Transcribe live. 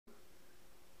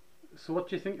So what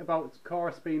do you think about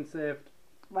Chorus being saved?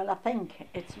 Well, I think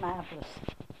it's marvellous.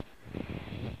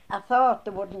 I thought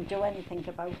they wouldn't do anything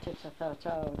about it. I thought,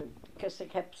 oh, because they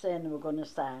kept saying they were going to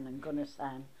sign and going to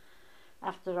sign.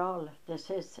 After all, this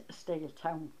is a steel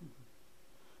town.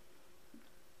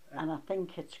 And I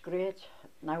think it's great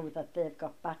now that they've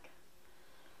got back.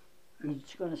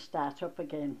 It's going to start up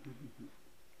again.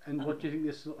 And what do you think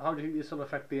this? How do you think this will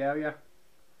affect the area?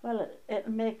 Well,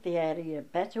 it'll make the area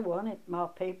better, won't it? More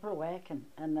people working.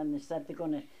 And then they said they're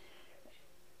going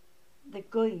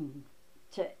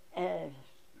to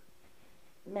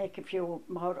make a few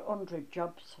more 100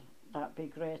 jobs. That'd be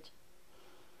great.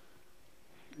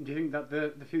 Do you think that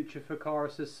the future for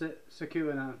Chorus is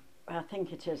secure now? I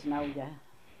think it is now, yeah.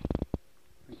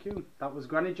 Thank you. That was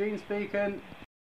Granny Jean speaking.